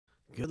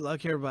Good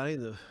luck, everybody.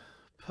 The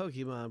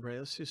Pokemon break.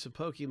 Let's do some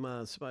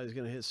Pokemon. Somebody's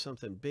going to hit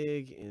something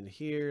big in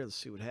here. Let's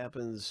see what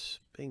happens.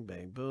 Bing,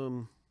 bang,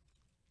 boom.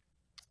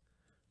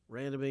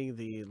 Randoming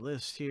the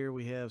list here.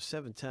 We have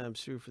 7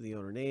 times through for the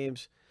owner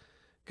names.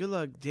 Good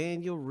luck,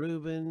 Daniel,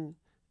 Ruben,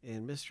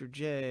 and Mr.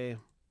 J.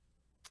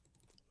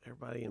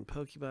 Everybody in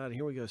Pokemon.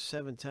 Here we go.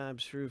 7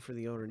 times through for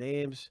the owner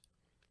names.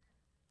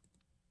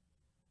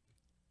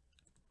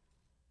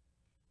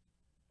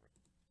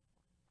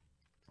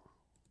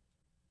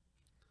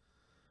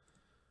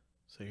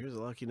 So here's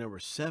the lucky number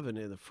 7,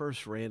 and the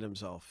first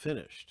random's all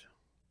finished.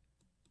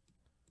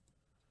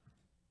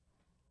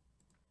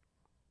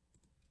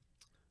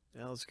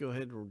 Now let's go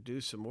ahead and do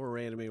some more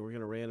randoming. We're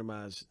going to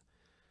randomize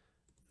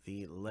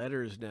the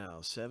letters now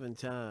 7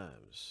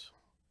 times.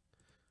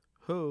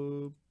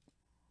 Hope.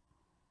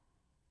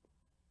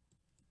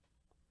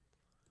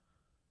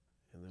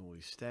 And then we'll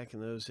be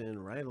stacking those in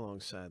right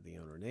alongside the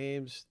owner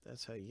names.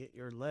 That's how you get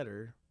your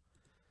letter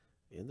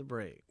in the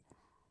break.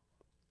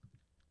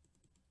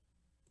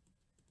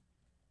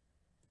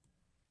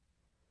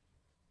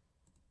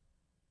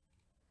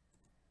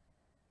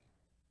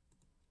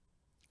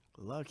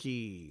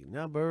 Lucky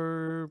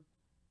number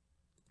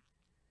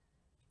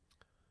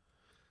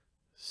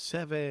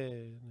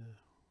 7.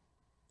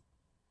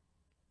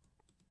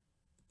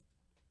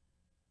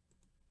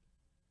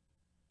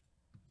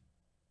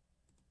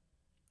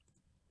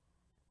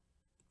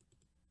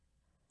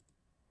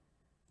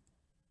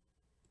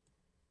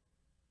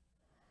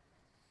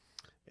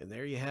 And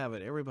there you have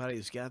it.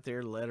 Everybody's got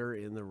their letter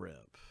in the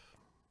rip.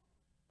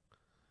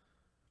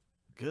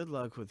 Good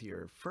luck with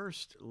your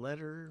first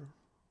letter.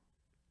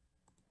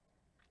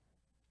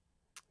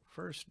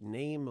 First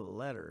name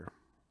letter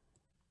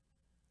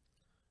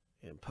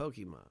in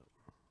Pokemon.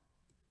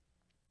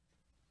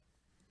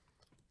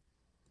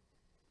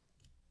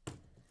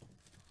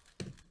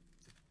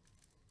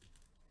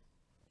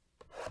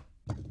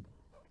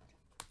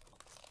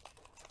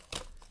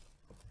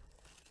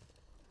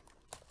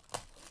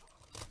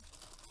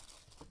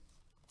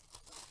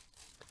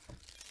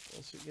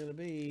 What's it going to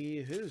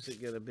be? Who's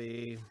it going to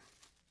be?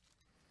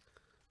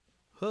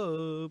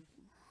 Hope.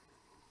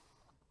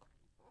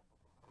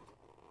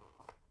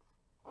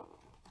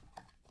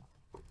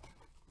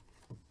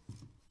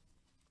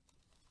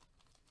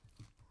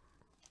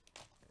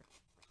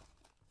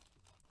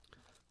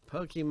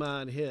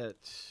 Pokemon hit.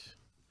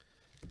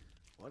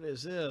 What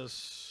is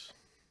this?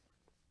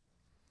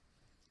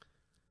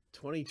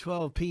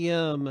 2012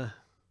 PM.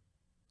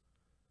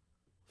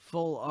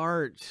 Full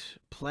art.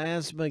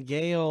 Plasma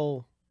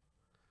Gale.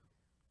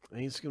 I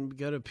think it's going to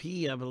go to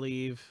P, I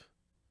believe.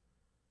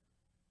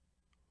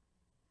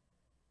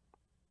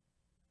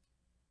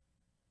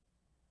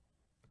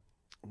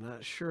 I'm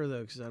not sure,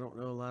 though, because I don't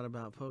know a lot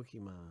about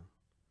Pokemon.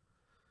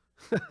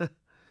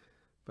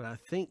 But I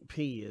think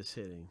P is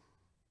hitting.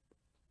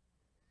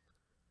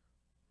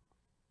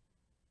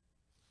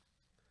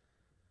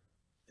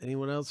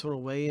 Anyone else want to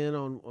weigh in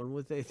on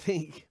what they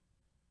think?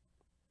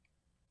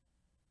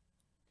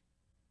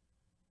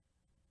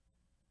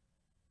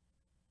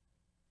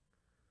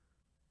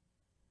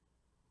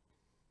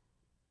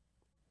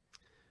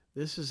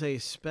 This is a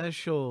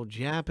special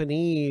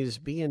Japanese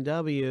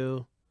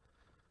B&W.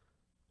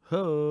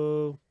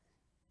 Ho.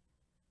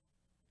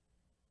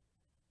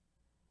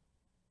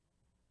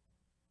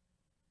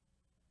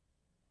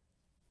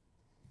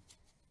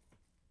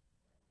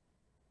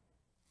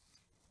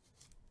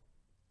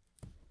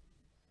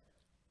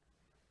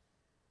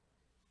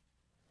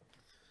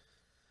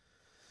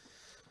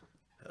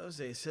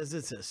 Jose says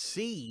it's a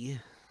C.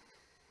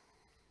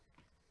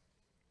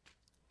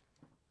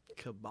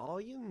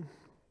 Cabalion?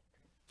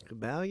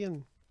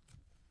 Cabalion?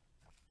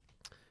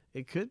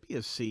 It could be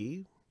a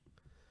C.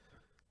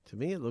 To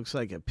me, it looks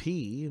like a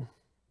P.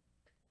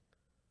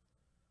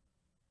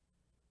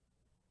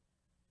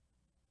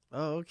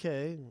 Oh,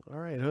 okay. All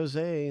right,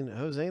 Jose.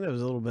 Jose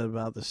knows a little bit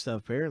about this stuff,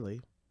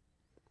 apparently.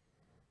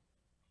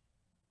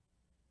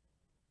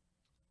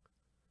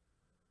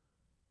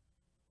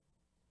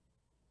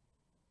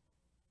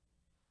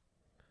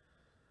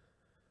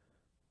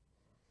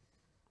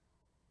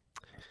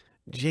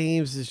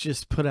 James has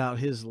just put out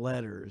his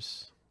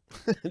letters.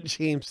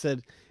 James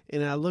said,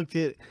 and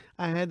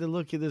I had to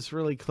look at this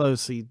really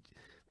closely.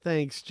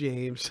 Thanks,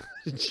 James.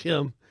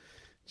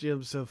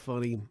 Jim's so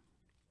funny.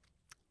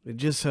 It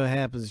just so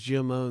happens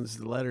Jim owns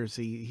the letters.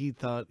 He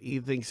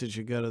thinks it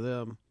should go to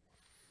them.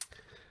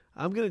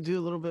 I'm going to do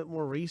a little bit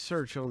more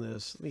research on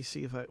this. Let me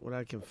see what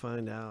I can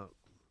find out.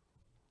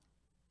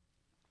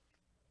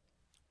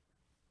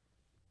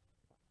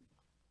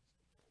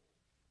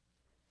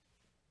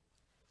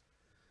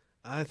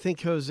 I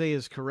think Jose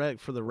is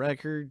correct for the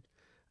record.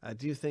 I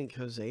do think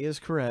Jose is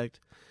correct,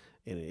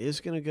 and it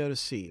is going to go to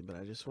C, but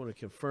I just want to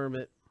confirm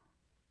it.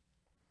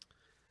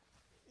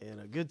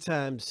 And good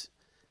times,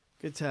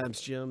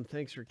 Jim.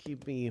 Thanks for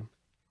keeping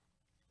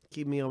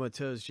me on my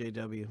toes,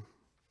 JW.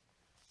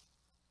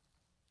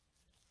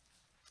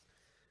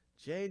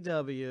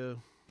 JW.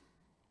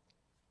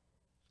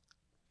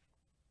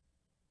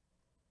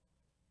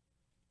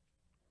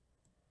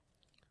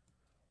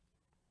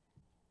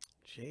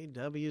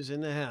 JW's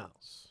in the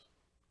house.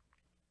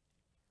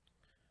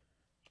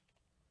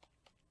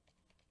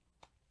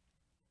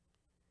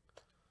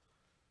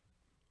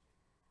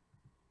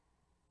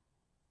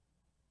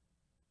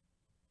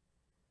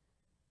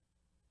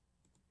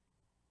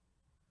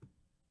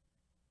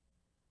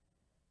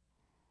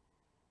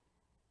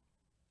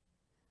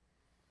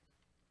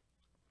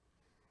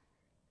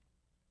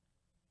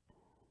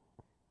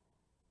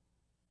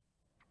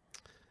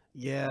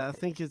 Yeah, I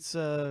think it's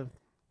going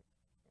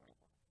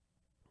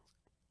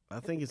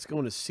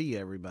to see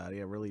everybody.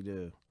 I really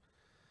do.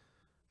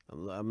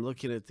 I'm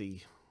looking at the,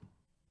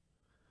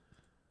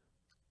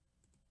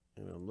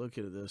 I'm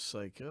looking at this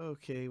like,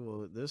 okay,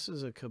 well, this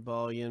is a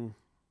Kabbalion.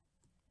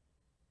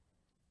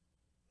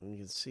 And you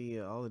can see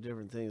all the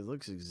different things. It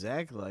looks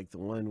exactly like the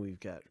one we've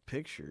got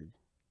pictured.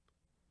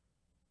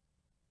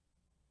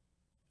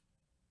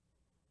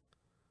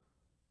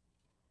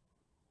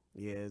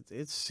 Yeah,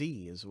 it's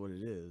C is what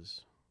it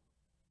is.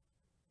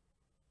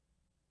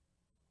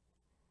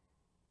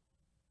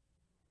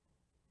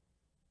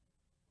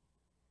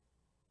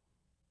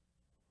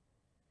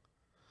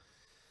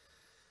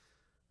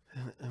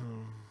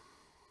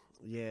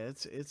 Yeah,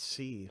 it's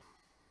C.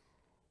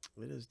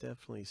 It is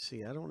definitely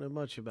C. I don't know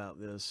much about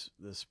this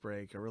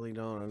break. I really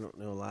don't. I don't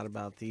know a lot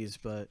about these,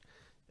 but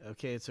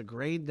okay, it's a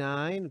grade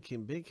 9.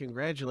 Big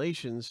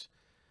congratulations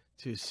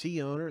to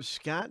C owner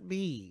Scott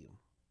B.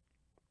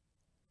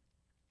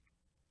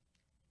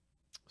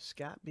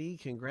 Scott B,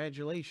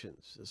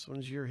 congratulations. This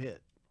one's your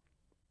hit.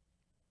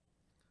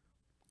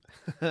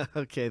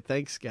 Okay,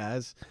 thanks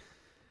guys.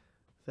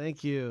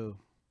 Thank you.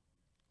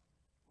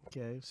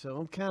 Okay, so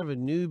I'm kind of a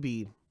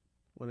newbie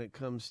when it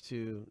comes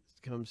to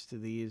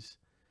these,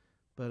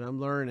 but I'm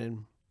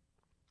learning.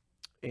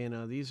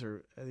 And these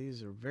are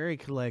very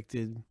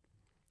collected.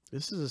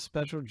 This is a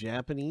special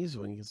Japanese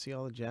one. You can see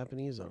all the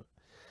Japanese on it.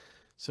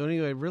 So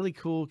anyway, really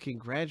cool.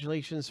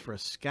 Congratulations for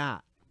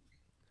Scott.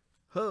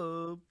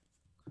 Hope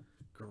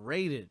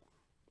graded.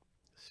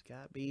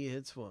 Scott B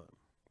hits one.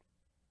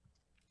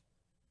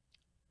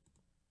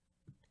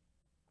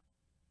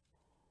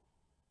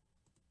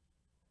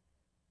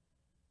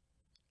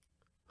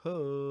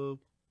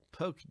 Hope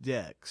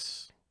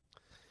Pokedex.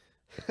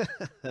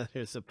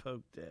 There's a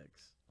Pokedex.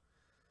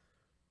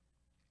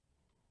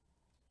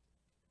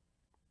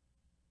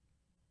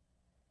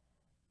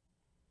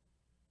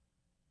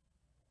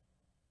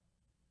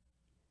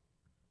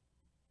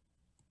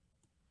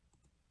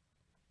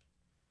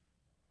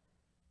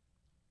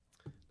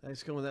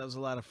 Nice going. That was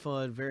a lot of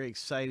fun. Very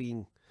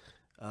exciting.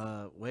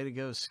 Way to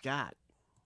go, Scott.